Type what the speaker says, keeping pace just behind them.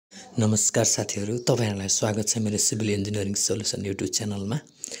नमस्कार साथीहरु, तपाईहरुलाई स्वागत छ मेरो सिभिल इन्जिनियरिङ सोलुसन युट्युब च्यानलमा।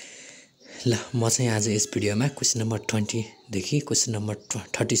 ल म चाहिँ आज यस भिडियोमा क्वेशन नम्बर 20 देखि क्वेशन नम्बर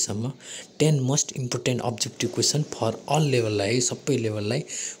 30 सम्म 10 most important objective question for all लेभललाई, सबै लेभललाई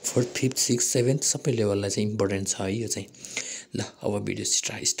 4th 5th 6th 7th सबै लेभललाई चाहिँ इम्पोर्टेन्ट छ है यो चाहिँ। ल अब भिडियो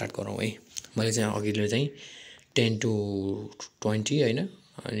स्टार्ट गरौँ है। मैले चाहिँ अघिल्लो चाहिँ 10 to 20 हैन,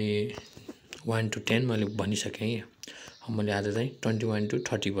 अनि 1 to 10 मैले भनिसके है। मैले आज चाहिँ 21 to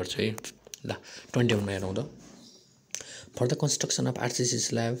 30 पर्छ है। ल 21 मा हेरौँ त। For the construction of RCC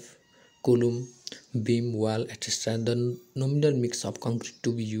slab, column, beam, wall etcetera the nominal mix of concrete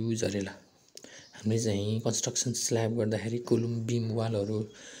to be use अरे। ल हामीले चाहिँ कन्स्ट्रक्सन स्ल्याब गर्दाखेरि कोलुम, बीम, वालहरू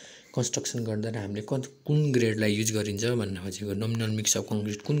कन्स्ट्रक्सन गर्दा हामीले कुन ग्रेडलाई युज गरिन्छ भन्ने खोजेको। नोमिनल मिक्स अफ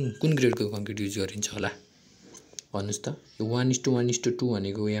कङ्क्रिट कुन ग्रेडको कङ्क्रिट युज गरिन्छ होला भन्नुस् त। यो 1:1:2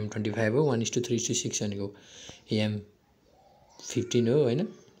 भनेको M25 हो, 1:3:6 भनेको M15 हो हैन,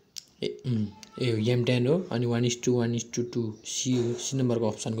 M10 हो, अनि 1:1:2 सी हो। सी नम्बरको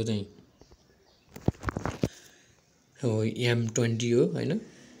अप्सनको चाहिँ हो M20 हो हैन,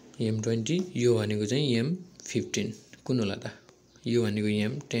 M20। यो भनेको चाहिँ M15 कुन होला त? यो भनेको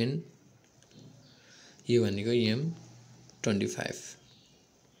M10, यो भनेको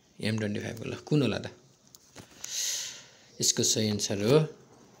M25 हो। ल कुन होला त? यसको सही आन्सर हो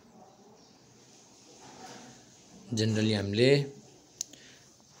जनरली हामीले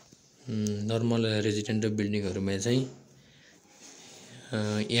नर्मल रेजिडेन्ट बिल्डिङहरुमा चाहिँ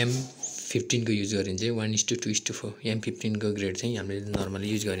M15 को युज गरिन्छ। 1:2:4 M15 को ग्रेड चाहिँ हामीले नर्मली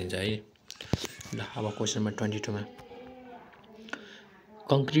युज गरिन्छ है। ल अब क्वेशन नम्बर 22 मा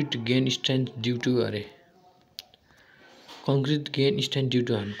concrete gain strength due to अरे। Concrete gain strength due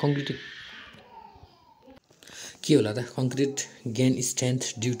to concrete के होला त? Concrete gain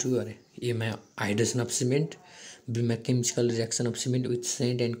strength due to अरे। एमा हाइड्रेसन अफ सिमेन्ट, बी मा chemical reaction of cement with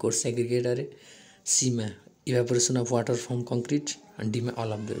सैन्ड and course aggregate अरे, सी मा evaporation of water from concrete, अनि डी मा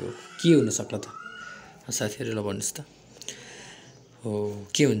अल अफ द एबोभ। के हुन सक्ला त साथीहरु? ल भन्नुस् त। हो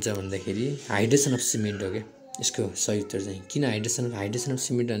के हुन्छ भन्दाखेरि हाइड्रेसन अफ सिमेन्ट हो के यसको सही उत्तर चाहिँ। किन हाइड्रेसन अफ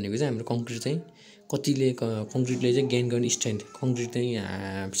सिमेन्ट भनेको चाहिँ हाम्रो कंक्रीट चाहिँ कतिले कंक्रीटले चाहिँ गेन गर्ने स्ट्रेन्थ। कंक्रीट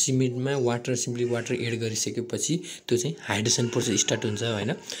चाहिँ सिमेन्टमा सिम्पली वाटर एड गरिसकेपछि त्यो चाहिँ हाइड्रेसन प्रोसेस स्टार्ट हुन्छ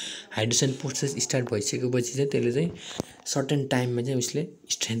हैन। हाइड्रेसन प्रोसेस स्टार्ट भइसकेपछि चाहिँ त्यसले चाहिँ सर्टेन टाइममा चाहिँ उसले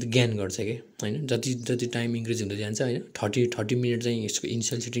स्ट्रेन्थ गेन गर्छ के हैन। जति टाइम इन्क्रिज हुँदै जान्छ हैन। 30 मिनेट चाहिँ यसको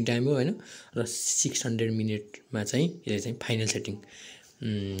इनिशियल सेटिङ टाइम हो हैन, र 600 मिनेटमा चाहिँ यसले चाहिँ फाइनल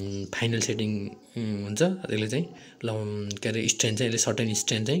सेटिङ हुन्छ। त्यसले चाहिँ के अरे स्ट्रेन्थ चाहिँ यसले सर्टेन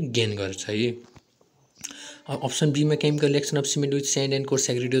स्ट्रेन्थ चाहिँ गेन गर्छ है। अप्सन बी मा chemical reaction of cement with सैन्ड and course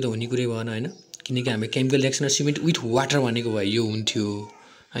aggregate त हुने कुरै भएन हैन, किनकि हामी chemical reaction of cement with water भनेको भए यो हुन्थ्यो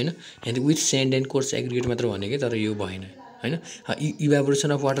हैन। अनि विथ सैन्ड एन्ड कोर्स एग्रिगेट मात्र भनेकै, तर यो भएन हैन।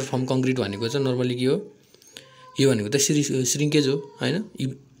 Evaporation of water from concrete भनेको चाहिँ नर्मली के हो? यो भनेको त श्रिङ्केज हो हैन।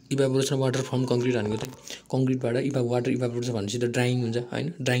 Evaporation of water from concrete भनेको चाहिँ कंक्रीटबाट वाटर इभापोरेट भनेपछि त ड्राइङ हुन्छ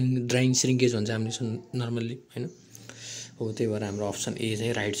हैन। ड्राइङ श्रिङ्केज भन्छ हामीले नर्मली हैन। हो त्यही भएर हाम्रो अप्सन ए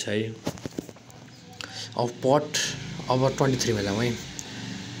चाहिँ राइट छ है। अब पट अब 23 मा जाउँ है।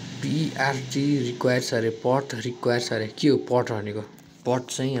 पीआरटी रिक्वायर्स अरे, पट रिक्वायर्स अरे। के हो पट भनेको? पट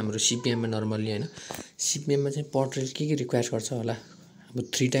चाहिँ हाम्रो सीपीएम मा नर्मली हैन, सीपीएम मा चाहिँ पट के रिक्वायर्स गर्छ होला? अब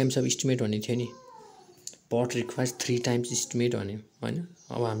 3 टाइम्स अफ एस्टिमेट भन्ने थियो नि। पट रिक्वायर्स 3 टाइम्स एस्टिमेट भन्यो हैन।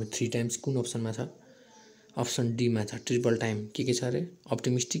 अब हामी 3 टाइम्स कुन अप्सनमा छ? अप्सन डी मा छ ट्रिपल टाइम। के छ अरे?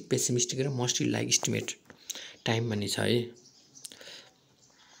 अप्टिमिस्टिक, पेसिमिस्टिक र मोस्टली लाइक एस्टिमेट टाइम भन्ने छ है।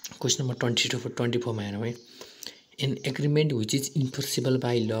 क्वेशन नम्बर 24 मा हेरौँ है। An agreement which is enforceable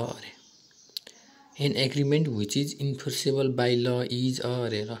by ल अरे। An agreement which is enforceable by ल इज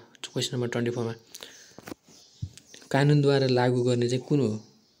अरे। र क्वेशन नम्बर 24 मा कानुनद्वारा लागू गर्ने चाहिँ कुन हो?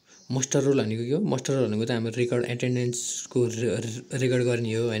 मस्टर रोल भनेको के हो? मस्टर रोल भनेको त हाम्रो रेकर्ड एटेन्डेन्सको रेकर्ड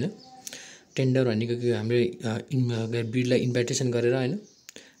गर्ने हो हैन। टेन्डर भनेको के हो? हाम्रो बिडलाई इन्भिटेसन गरेर हैन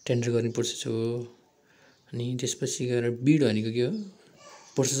टेन्डर गर्ने प्रोसेस हो। अनि त्यसपछि गएर बिड भनेको के हो?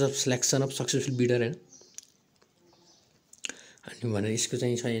 Process of selection of successful bidder हैन। अनि भने यसको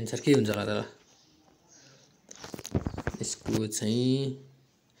चाहिँ सही आन्सर के हुन्छ होला त? यसको चाहिँ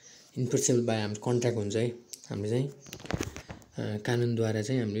इन्फोर्सेबल बाई हाम्रो कन्ट्र्याक्ट हुन्छ है। हामीले चाहिँ कानुनद्वारा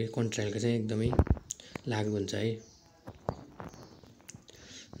चाहिँ हामीले कन्ट्र्याक्टको चाहिँ एकदमै लागू हुन्छ है।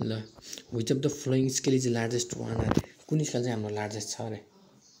 ल which of the following scale is largest one अरे। कुन स्केल चाहिँ हाम्रो लार्जेस्ट छ अरे?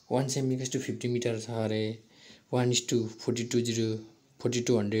 1 सेमी 50 मिटर छ अरे,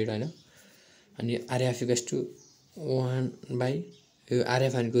 1:4200 हैन। अनि आरएफ = 1 यो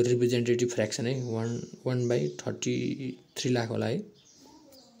आरएफ भनेको रिप्रेजेन्टेटिभ फ्र्याक्सन है। 1/33 लाख होला है।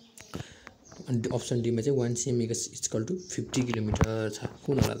 अनि अप्सन डीमा चाहिँ 1 cm इक्वल टु 50 किलोमिटर छ।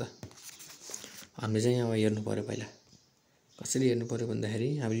 कुन होला त? हामीले चाहिँ अब हेर्नु पर्यो पहिला। कसरी हेर्नु पर्यो भन्दाखेरि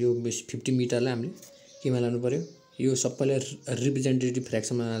अब यो 50 मिटरलाई हामीले केमा लानु पर्यो? यो सबैलाई रिप्रेजेन्टेटिभ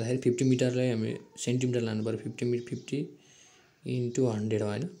फ्र्याक्सनमा लाँदाखेरि 50 मिटरलाई हामी सेन्टिमिटर लानु पर्यो। 50 इन्टु 100 हो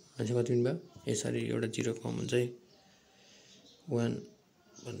हैन? अनि कति भयो? यसरी एउटा 0 कम हुन्छ है। 1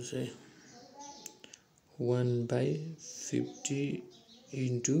 भन्नुस् है 1/50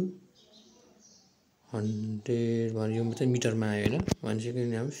 इन्टु 100 भन्यो। यो चाहिँ मिटरमा आयो हैन? 1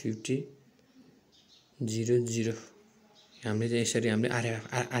 सेकेन्ड हामी 50 0 हामीले चाहिँ यसरी हामीले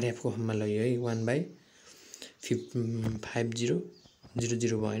आरएफ को फर्ममा लग्यो है। 1/50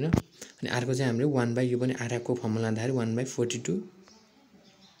 00 भयो हैन? अनि अर्को चाहिँ हामीले 1 यो पनि आरएफ को फर्ममा लाँदाखेरि 1/42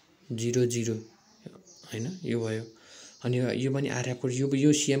 00 हैन? यो भयो। अनि यो पनि आरएफ को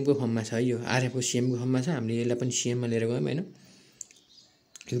यो सीएम को फर्ममा छ है। यो आरएफ को सीएम को फर्ममा छ। हामीले यसलाई पनि सीएम मा लिएर गयौं हैन?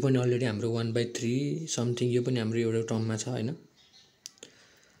 यो पनि अलरेडी हाम्रो 1/3 समथिङ यो पनि हाम्रो एउटा टर्ममा छ हैन?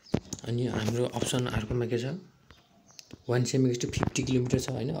 अनि हाम्रो अप्सन अर्कोमा के छ? 1 cm = 50 किलोमिटर छ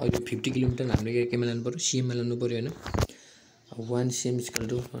हैन? अब यो 50 किलोमिटर हामीले केमा लानु पर्यो? सीएम मा लानु पर्यो हैन? 1 cm =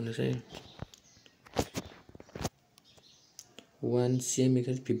 भन्नु चाहिँ 1 cm =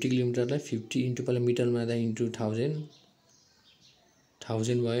 50 किलोमिटरलाई 50 इन्टु पहिला मिटरमा लाँदा इन्टु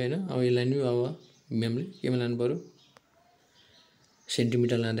 1000 भयो हैन? अब यसलाई नि अब हामीले केमा लानु पर्यो?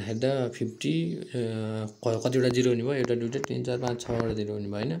 सेन्टिमिटर लाँदाखेरि त 50 कतिवटा 0 हुने भयो? एउटा दुईटा 3 4 5 6 वटा 0 हुने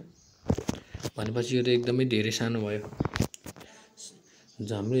भयो हैन? भनेपछि यो त एकदमै धेरै सानो भयो।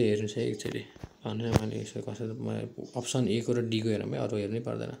 हाम्रो हेर्नुस् है एकचोटी। भने मैले यसो कसरी अप्सन ए को र डी को हेरौँ है, अरु हेर्नै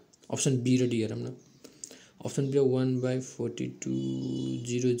पर्दैन। अप्सन बी र डी हेरौँ न। अप्सन बी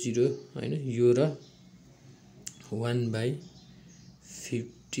 1/42 हैन? यो र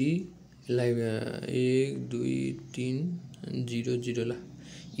 1/50 लाई 1 2 3 0 ल।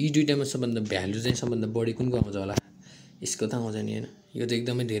 यी दुईटामा सबभन्दा भ्यालु चाहिँ सबभन्दा बढी कुनको आउँछ होला? यसको त आउँछ नि हैन? यो त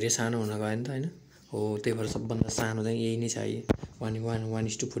एकदमै धेरै सानो हुन गयो नि त हैन? हो, त्यही भएर सबभन्दा सानो चाहिँ यही नै छ है।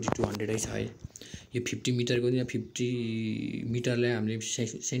 1:42 100 छ है। यो 50 मिटरको नि 50 मिटरलाई हामीले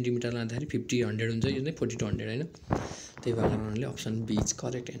सेन्टिमिटर लाँदाखेरि 50 100 हुन्छ। यो चाहिँ 42 100 हैन? त्यही भएर उनीहरुले option be is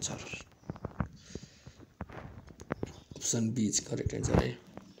correct answer. Option be is correct answer है।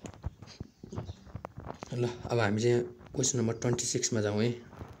 ल अब हामी चाहिँ क्वेशन नम्बर 26 मा जाउँ है।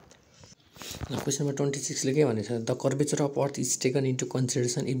 क्वेशन नम्बर 26 ले के भनेछ? The curvature of earth is taken into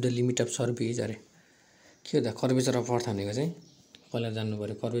consideration if the limit of survey is अरे। के हो त कर्वेचर अफ अर्थ भनेको चाहिँ? पहिला जान्नु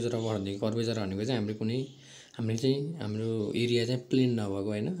पर्यो। कर्वेचर अफ अर्थ कर्वेचर भनेको चाहिँ हाम्रो कुनै हाम्रो एरिया चाहिँ प्लेन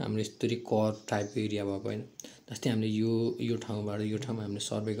नभएको हैन? हाम्रो यस्तरी कर्भ टाइपको एरिया भएको हैन? जस्तै हामीले यो ठाउँबाट यो ठाउँमा हामीले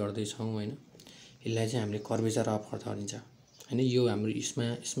सर्वे गर्दै छौं हैन? यसलाई चाहिँ हामीले कर्वेचर अफ अर्थ भनिन्छ हैन? यो हाम्रो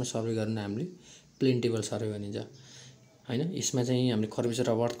यसमा सर्वे गर्न हामीले प्लेन टेबल सर्वे भनिन्छ हैन? यसमा चाहिँ हामीले कर्वेचर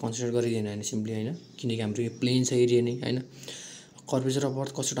अफ अर्थ कन्सिडर गरिदैन हैन? सिम्पली हैन? किनकि हाम्रो यो प्लेन छ एरिया नै हैन? कर्वेचर अफ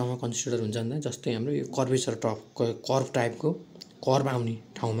अर्थ कस्तो ठाउँमा कन्सिडर हुन्छ भन्दा जस्तै हाम्रो यो कर्वेचर कर्भ टाइपको कर्भ आउने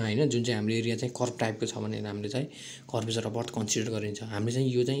ठाउँमा हैन? जुन चाहिँ हाम्रो एरिया चाहिँ कर्भ टाइपको छ भने हामीले चाहिँ कर्वेचर अफ अर्थ कन्सिडर गरिन्छ। हामीले चाहिँ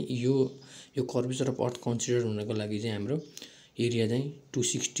यो कर्वेचर अफ अर्थ कन्सिडर हुनको लागि चाहिँ हाम्रो एरिया चाहिँ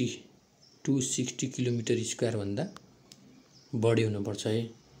 260 किलोमिटर स्क्वायर भन्दा बढी हुनुपर्छ है।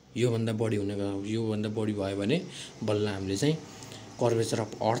 योभन्दा बढी भयो भने बल्ल हामीले चाहिँ कर्वेचर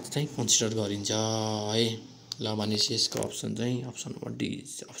अफ अर्थ चाहिँ कन्सिडर गरिन्छ है। ल भनेपछि यसको अप्सन चाहिँ option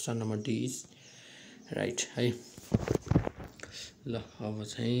number D is right है। ल अब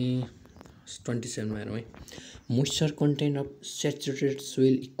चाहिँ 27 मा हेरौँ है। Moisture content of saturated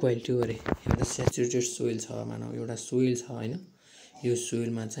soil equal to अरे। एउटा स्याचुरेटेड सोइल छ मानौ, एउटा सोइल छ हैन? यो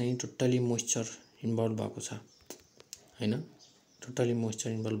सोइलमा चाहिँ टोटली मोइस्चर इन्भल्भ भएको छ हैन? टोटली मोइस्चर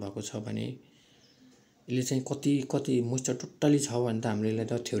इन्भल्भ भएको छ भने यसले चाहिँ कति मोइस्चर टोटली छ भने त हामीले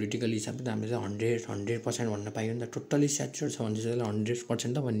त थ्योरेटिकल हिसाबले त हामीले 100% भन्न पाइयो नि त। टोटली स्याचुरेट छ भने चाहिँ यसलाई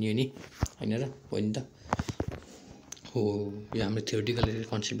 100% त भनियो नि हैन र? हो नि त? हो, यो हाम्रो थ्योरेटिकल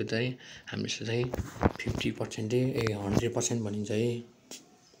कन्सेप्ट चाहिँ हामीले चाहिँ 50% 100% भनिन्छ है।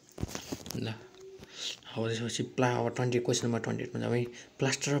 ल अब त्यसपछि अब 20 क्वेशन नम्बर 28 मा जाउँ है।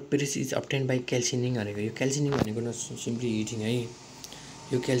 Plaster of Paris is obtained by क्याल्सिनिङ भनेको। यो क्याल्सिनिङ भनेको न सिम्पली हिटिङ है।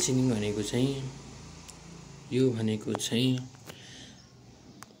 यो क्याल्सिनिङ भनेको चाहिँ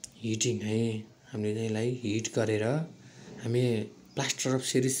हिटिङ है। हामीले चाहिँ यसलाई हिट गरेर हामी प्लास्टर अफ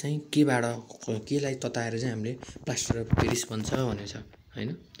पेरिस चाहिँ केलाई तताएर चाहिँ हामीले प्लास्टर अफ पेरिस भन्छ भनेछ हैन?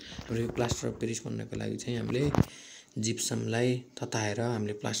 हाम्रो यो प्लास्टर अफ पेरिस भन्नको लागि चाहिँ हामीले जिप्समलाई तताएर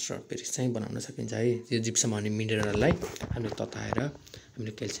हामीले प्लास्टर अफ पेरिस चाहिँ बनाउन सकिन्छ है। यो जिप्सम भन्ने मिनरललाई हामीले तताएर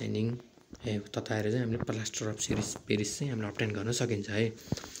हामीले क्याल्सिनिङ तताएर चाहिँ हामीले प्लास्टर अफ पेरिस चाहिँ हामीले अब्टेन गर्न सकिन्छ है।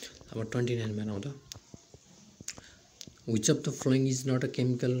 अब 29 मा आउँदा which of the following is not a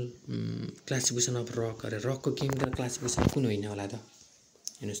chemical classification of rock अरे रकको केमिकल क्लासिफिकेसन कुन होइन होला त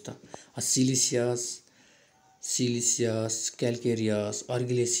हेर्नुहोस् त सिलिसियस क्याल्केरियस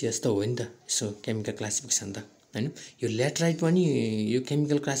अर्गिलेसियस त हो नि त यसो केमिकल क्लासिफिकेसन त हैन यो ल्याटराइट पनि यो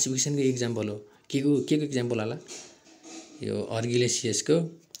केमिकल क्लासिफिकेसनको इक्जाम्पल हो के को इक्जाम्पल होला यो अर्गिलेसियसको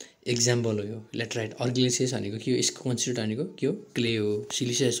इक्जाम्पल हो यो ल्याटराइट अर्गिलेसियस भनेको के हो यसको कन्स्टिट्युट भनेको के हो क्ले हो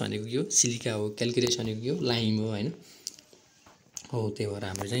सिलिसियस भनेको के हो सिलिका हो क्याल्केरियस भनेको के हो लाइम हो हैन हो त्यही भएर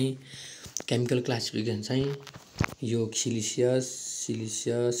हाम्रो चाहिँ केमिकल क्लासिफिकेसन चाहिँ यो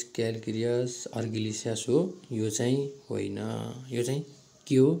सिलिसियस क्याल्केरियस अर्गिलेसियस हो यो चाहिँ होइन यो चाहिँ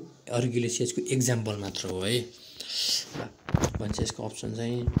के हो अर्गिलेसियसको इक्जाम्पल मात्र हो है ल भन्छ यसको अप्सन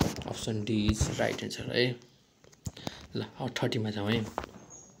चाहिँ option D is right answer है ल 30 मा जाउँ है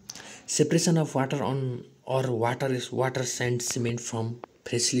separation of water on or water sand cement from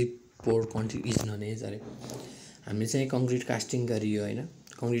freshly poured concrete is known as अरे हामीले चाहिँ कङ्क्रिट कास्टिङ गरियो हैन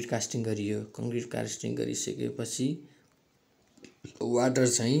कङ्क्रिट कास्टिङ गरिसकेपछि वाटर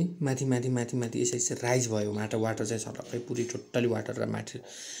चाहिँ माथि यसरी राइज भयो वाटर चाहिँ सबै पुरै टोटली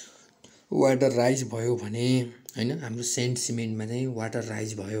वाटर राइज भयो भने हैन हाम्रो सेन्ड सिमेन्टमा चाहिँ वाटर राइज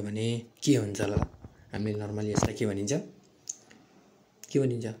भयो भने के हुन्छ ल हामीले नर्मली यसलाई के भनिन्छ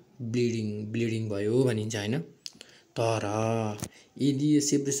ब्लिडिङ भयो भनिन्छ हैन तर यदि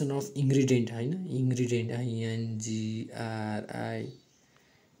सेपरेसन अफ इन्ग्रेडिएन्ट हैन इन्ग्रेडिएन्ट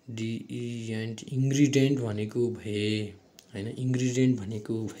इन्ग्रेडिएन्ट भनेको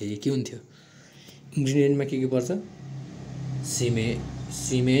भए के हुन्थ्यो इन्ग्रेडिएन्टमा के पर्छ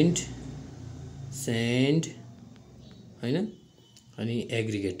सिमेन्ट स्यान्ड हैन अनि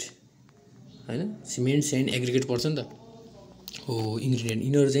एग्रिगेट हैन सिमेन्ट स्यान्ड एग्रिगेट पर्छ नि त हो इन्ग्रेडिएन्ट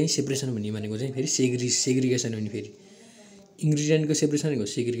यिनीहरू चाहिँ सेपरेसन भनेको चाहिँ फेरि सेग्रिगेसन हो नि फेरि इन्ग्रेडिएन्टको सेपरेसन भनेको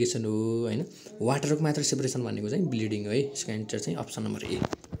सेग्रिगेसन हो हैन वाटरको मात्र सेपरेसन भनेको चाहिँ ब्लिडिङ हो है यसको एन्सर चाहिँ अप्सन नम्बर ए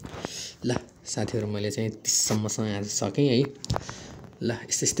ल साथीहरु मैले चाहिँ 30 सम्मसँग आज सकेँ है ल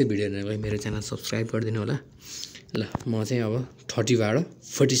यस्तै भिडियोहरुलाई मेरो च्यानल सब्स्क्राइब गरिदिनु होला ल म चाहिँ अब 30 बाट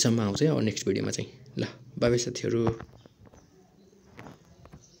 40 सम्म आउँछु अब नेक्स्ट भिडियोमा चाहिँ ल बाइ बाइ साथीहरु